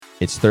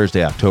It's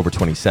Thursday, October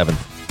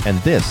 27th, and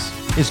this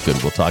is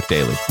Goodwill Talk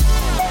Daily.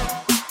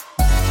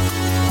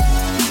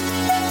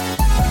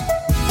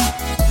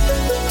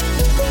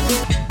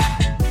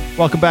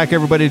 Welcome back,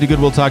 everybody, to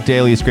Goodwill Talk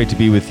Daily. It's great to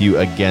be with you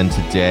again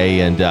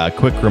today. And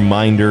quick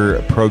reminder,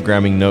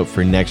 programming note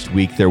for next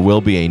week, there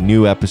will be a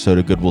new episode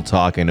of Goodwill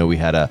Talk. I know we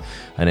had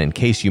an In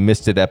Case You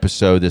Missed It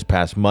episode this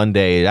past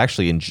Monday.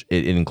 It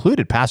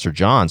included Pastor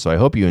John, so I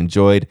hope you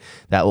enjoyed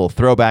that little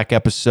throwback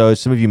episode.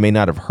 Some of you may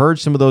not have heard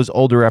some of those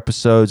older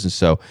episodes, and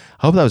so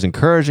I hope that was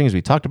encouraging as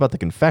we talked about the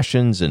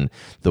confessions and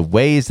the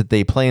ways that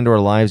they play into our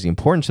lives, the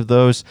importance of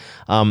those.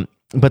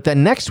 But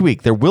then next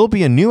week, there will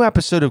be a new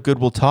episode of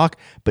Goodwill Talk,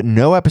 but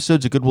no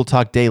episodes of Goodwill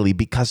Talk Daily,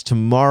 because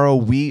tomorrow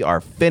we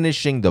are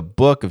finishing the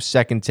book of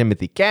 2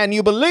 Timothy. Can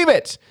you believe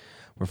it?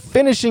 We're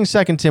finishing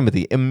 2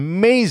 Timothy.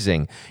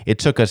 Amazing. It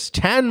took us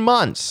 10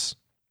 months,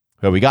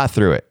 but we got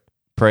through it.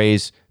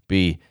 Praise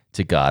be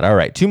to God. All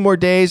right, 2 more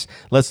days.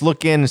 Let's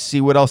look in and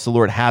see what else the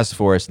Lord has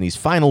for us in these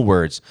final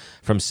words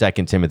from 2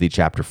 Timothy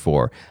chapter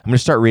 4. I'm going to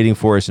start reading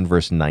for us in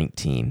verse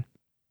 19.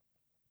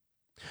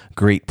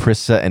 Greet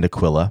Prisca and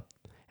Aquila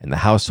and the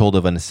household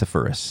of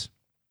Onesiphorus.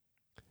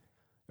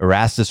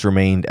 Erastus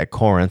remained at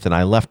Corinth, and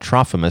I left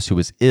Trophimus, who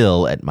was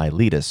ill, at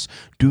Miletus.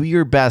 Do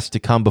your best to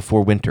come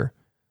before winter.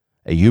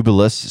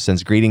 Eubulus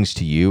sends greetings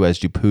to you, as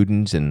do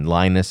Pudens and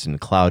Linus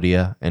and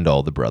Claudia and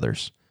all the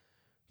brothers.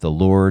 The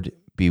Lord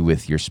be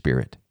with your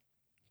spirit.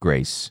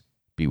 Grace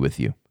be with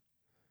you.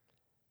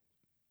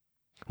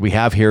 We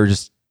have here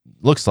just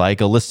looks like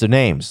a list of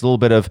names, a little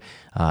bit of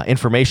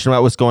information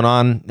about what's going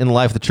on in the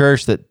life of the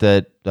church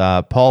that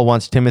Paul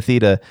wants Timothy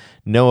to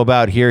know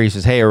about here. He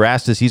says, hey,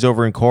 Erastus, he's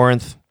over in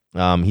Corinth.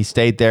 He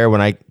stayed there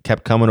when I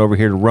kept coming over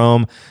here to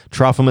Rome.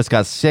 Trophimus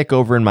got sick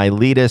over in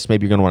Miletus.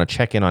 Maybe you're going to want to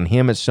check in on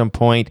him at some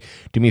point.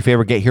 Do me a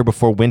favor, get here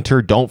before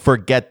winter. Don't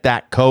forget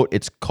that coat.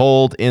 It's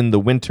cold in the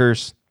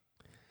winters.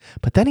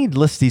 But then he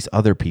lists these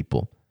other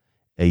people: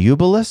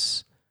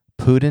 Eubulus,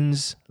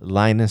 Pudens,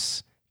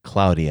 Linus,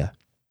 Claudia,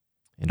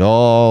 and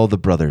all the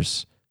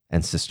brothers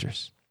and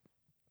sisters.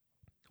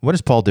 What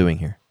is Paul doing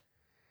here?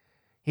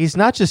 He's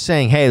not just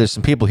saying, hey, there's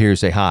some people here who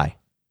say hi.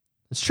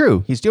 It's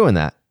true, he's doing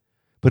that.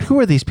 But who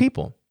are these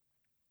people?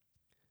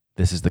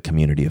 This is the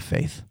community of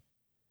faith.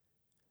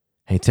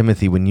 Hey,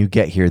 Timothy, when you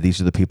get here,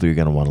 these are the people you're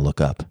going to want to look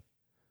up.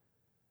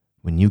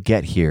 When you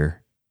get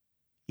here,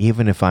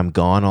 even if I'm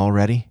gone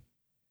already,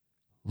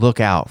 look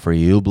out for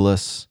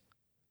Eubulus,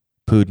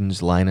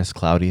 Pudens, Linus,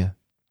 Claudia.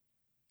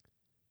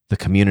 The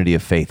community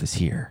of faith is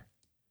here.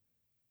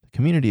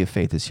 Community of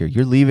faith is here.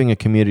 You're leaving a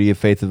community of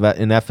faith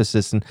in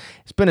Ephesus, and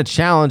it's been a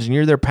challenge, and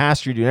you're their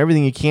pastor. You're doing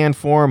everything you can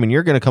for them, and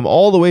you're going to come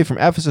all the way from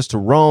Ephesus to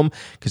Rome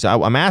because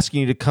I'm asking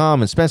you to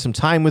come and spend some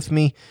time with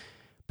me.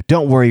 But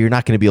don't worry, you're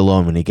not going to be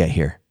alone when you get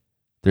here.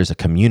 There's a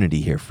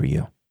community here for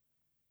you.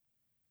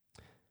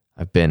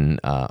 I've been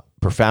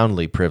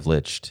profoundly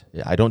privileged.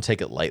 I don't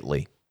take it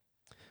lightly.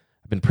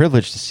 I've been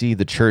privileged to see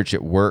the church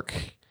at work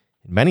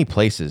in many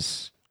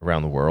places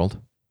around the world.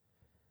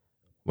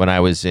 When I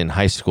was in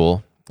high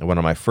school, I went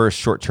on my first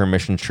short-term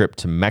mission trip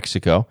to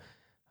Mexico,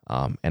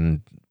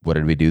 and what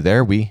did we do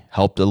there? We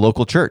helped a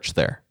local church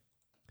there.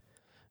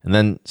 And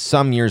then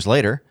some years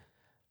later,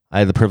 I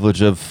had the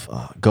privilege of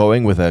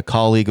going with a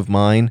colleague of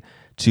mine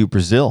to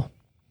Brazil,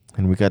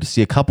 and we got to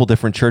see a couple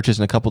different churches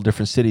in a couple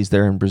different cities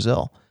there in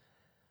Brazil.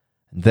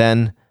 And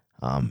then,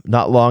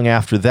 not long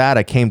after that,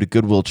 I came to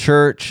Goodwill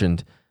Church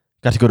and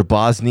got to go to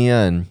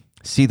Bosnia and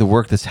see the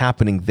work that's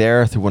happening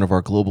there through one of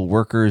our global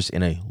workers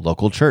in a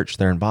local church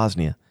there in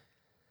Bosnia.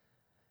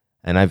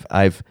 And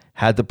I've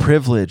had the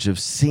privilege of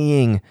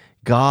seeing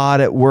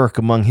God at work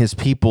among his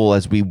people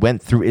as we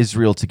went through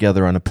Israel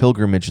together on a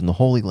pilgrimage in the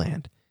Holy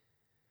Land.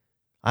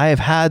 I have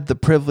had the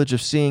privilege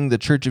of seeing the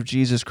Church of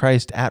Jesus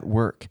Christ at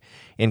work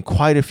in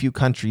quite a few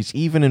countries.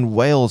 Even in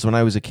Wales, when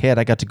I was a kid,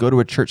 I got to go to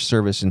a church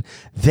service, and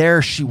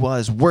there she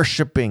was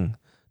worshiping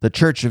the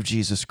Church of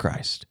Jesus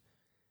Christ.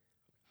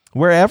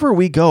 Wherever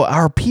we go,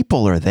 our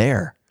people are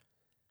there.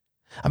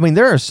 I mean,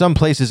 there are some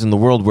places in the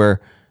world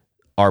where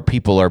our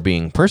people are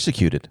being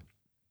persecuted.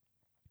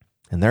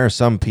 And there are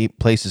some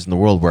places in the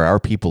world where our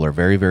people are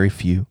very, very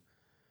few.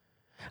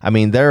 I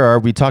mean,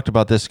 we talked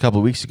about this a couple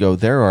of weeks ago,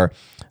 there are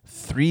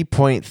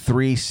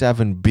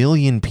 3.37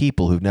 billion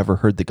people who've never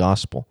heard the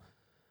gospel.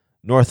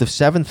 North of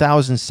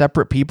 7,000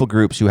 separate people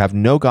groups who have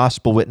no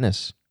gospel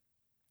witness.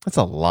 That's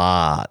a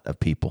lot of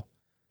people.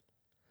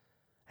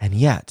 And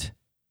yet,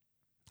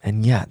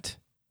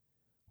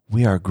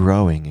 we are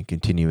growing and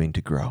continuing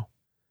to grow.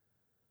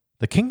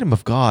 The kingdom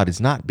of God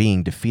is not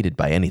being defeated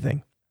by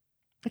anything.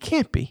 It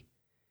can't be.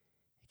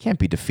 It can't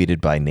be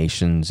defeated by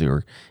nations,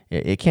 or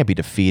it can't be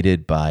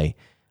defeated by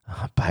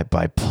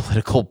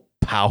political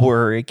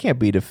power. It can't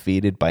be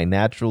defeated by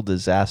natural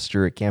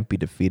disaster. It can't be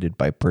defeated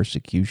by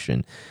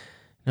persecution.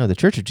 No, the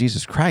Church of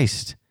Jesus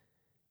Christ,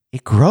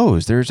 it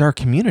grows. There's our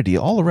community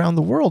all around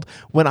the world.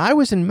 When I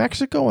was in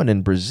Mexico and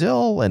in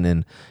Brazil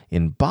and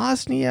in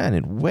Bosnia and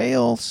in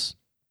Wales,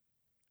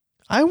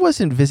 I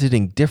wasn't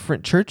visiting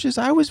different churches.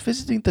 I was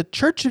visiting the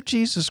Church of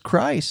Jesus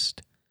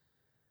Christ.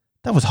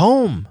 That was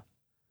home.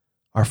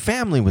 Our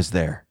family was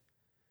there.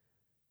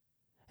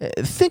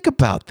 Think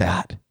about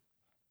that.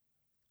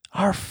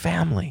 Our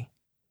family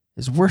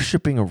is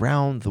worshiping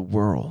around the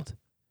world.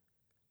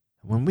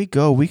 When we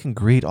go, we can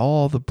greet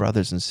all the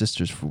brothers and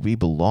sisters, for we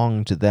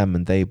belong to them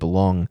and they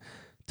belong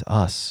to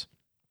us.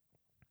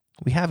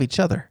 We have each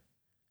other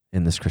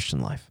in this Christian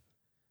life.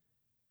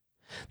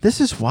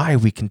 This is why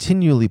we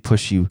continually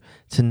push you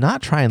to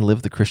not try and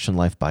live the Christian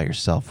life by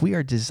yourself. We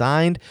are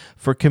designed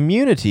for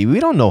community. We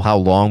don't know how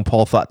long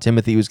Paul thought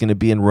Timothy was going to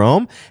be in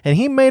Rome, and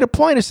he made a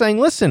point of saying,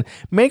 listen,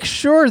 make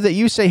sure that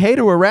you say hey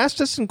to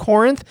Erastus in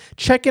Corinth,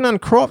 check in on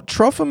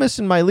Trophimus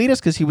and Miletus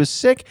because he was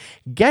sick,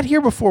 get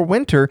here before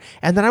winter,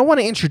 and then I want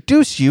to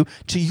introduce you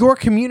to your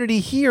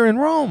community here in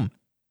Rome.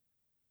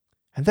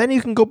 And then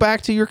you can go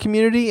back to your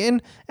community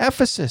in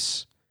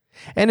Ephesus.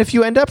 And if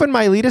you end up in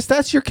Miletus,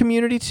 that's your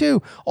community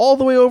too. All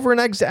the way over in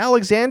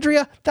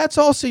Alexandria, that's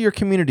also your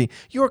community.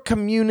 Your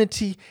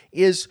community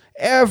is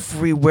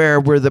everywhere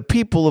where the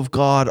people of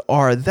God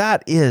are.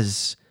 That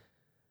is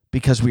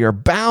because we are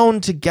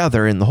bound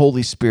together in the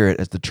Holy Spirit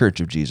as the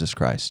Church of Jesus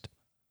Christ.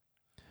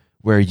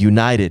 We're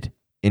united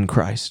in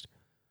Christ.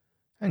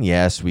 And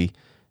yes, we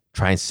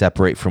try and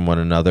separate from one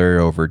another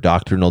over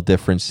doctrinal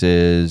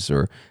differences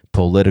or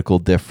political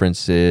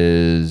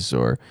differences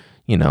or,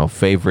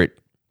 favorite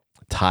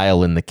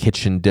tile in the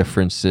kitchen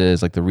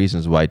differences, like the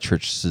reasons why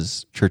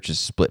churches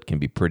split can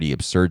be pretty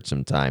absurd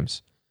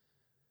sometimes.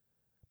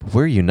 But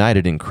we're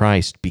united in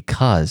Christ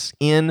because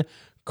in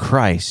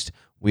Christ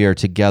we are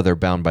together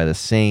bound by the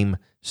same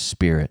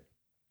Spirit.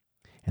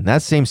 And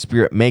that same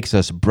Spirit makes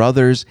us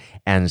brothers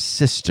and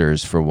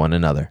sisters for one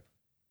another.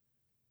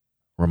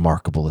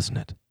 Remarkable, isn't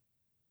it?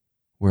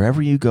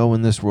 Wherever you go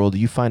in this world,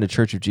 you find a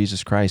Church of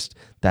Jesus Christ,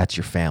 that's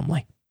your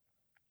family.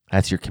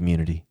 That's your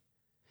community.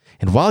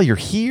 And while you're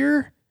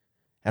here,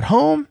 at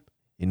home,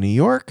 in New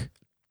York,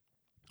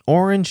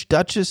 Orange,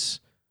 Dutchess,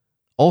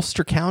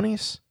 Ulster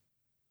counties,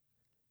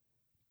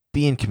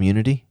 be in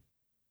community.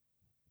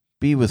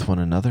 Be with one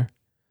another.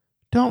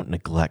 Don't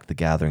neglect the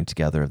gathering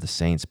together of the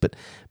saints, but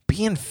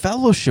be in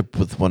fellowship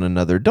with one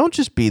another. Don't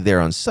just be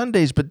there on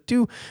Sundays, but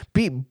do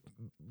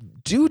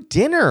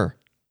dinner.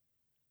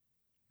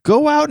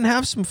 Go out and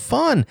have some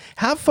fun.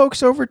 Have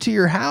folks over to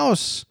your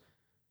house.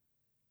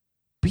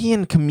 Be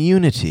in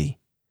community.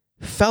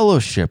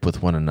 Fellowship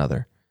with one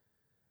another,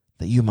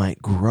 that you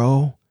might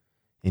grow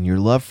in your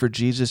love for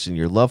Jesus and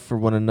your love for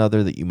one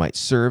another, that you might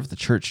serve the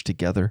church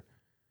together.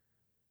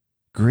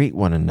 Greet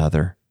one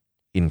another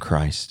in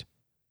Christ.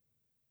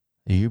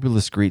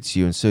 Eubulus greets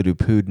you, and so do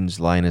Pudens,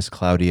 Linus,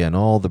 Claudia, and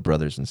all the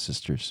brothers and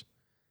sisters.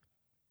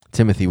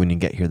 Timothy, when you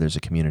get here, there's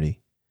a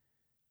community.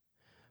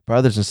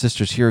 Brothers and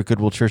sisters, here at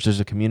Goodwill Church, there's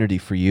a community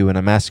for you, and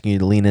I'm asking you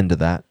to lean into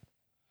that.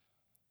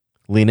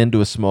 Lean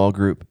into a small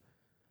group.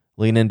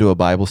 Lean into a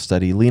Bible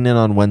study. Lean in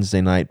on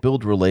Wednesday night.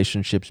 Build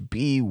relationships.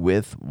 Be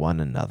with one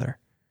another.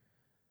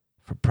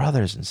 For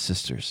brothers and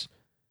sisters,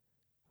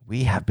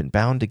 we have been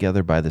bound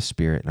together by the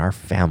Spirit, and our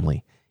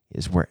family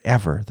is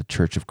wherever the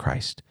Church of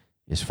Christ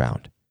is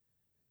found.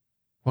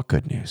 What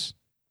good news.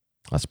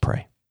 Let's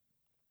pray.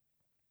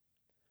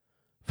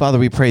 Father,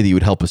 we pray that you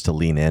would help us to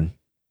lean in.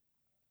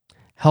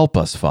 Help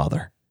us,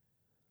 Father,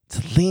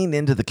 to lean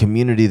into the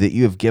community that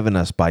you have given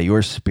us by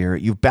your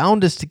Spirit. You've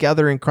bound us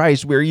together in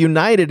Christ. We're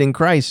united in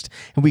Christ,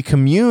 and we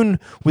commune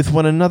with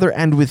one another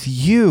and with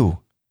you.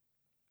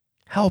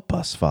 Help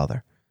us,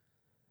 Father.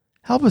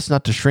 Help us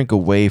not to shrink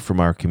away from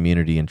our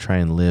community and try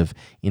and live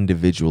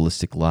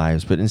individualistic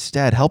lives, but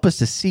instead help us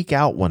to seek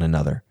out one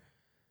another,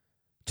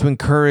 to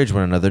encourage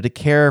one another, to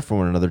care for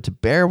one another, to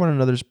bear one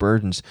another's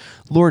burdens.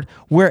 Lord,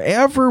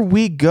 wherever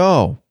we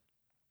go,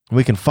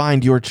 we can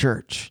find your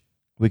church.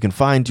 We can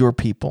find your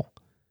people.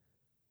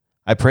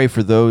 I pray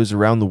for those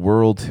around the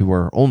world who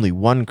are only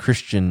one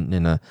Christian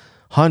in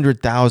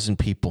 100,000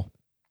 people.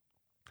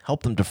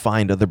 Help them to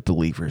find other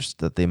believers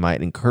that they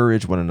might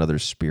encourage one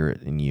another's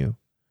spirit in you.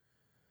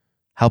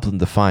 Help them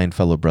to find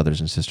fellow brothers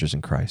and sisters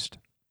in Christ.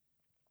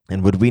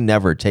 And would we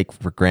never take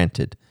for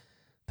granted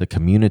the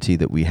community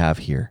that we have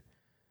here,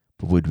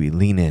 but would we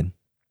lean in,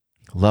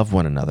 love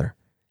one another,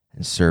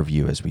 and serve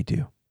you as we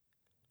do.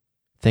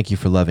 Thank you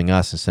for loving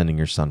us and sending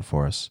your Son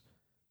for us.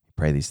 We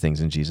pray these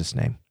things in Jesus'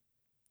 name.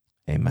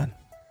 Amen.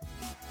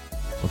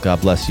 Well,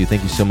 God bless you.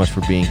 Thank you so much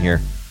for being here.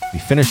 We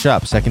finish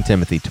up 2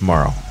 Timothy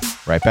tomorrow,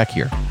 right back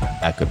here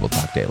at Goodwill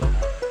Talk Daily.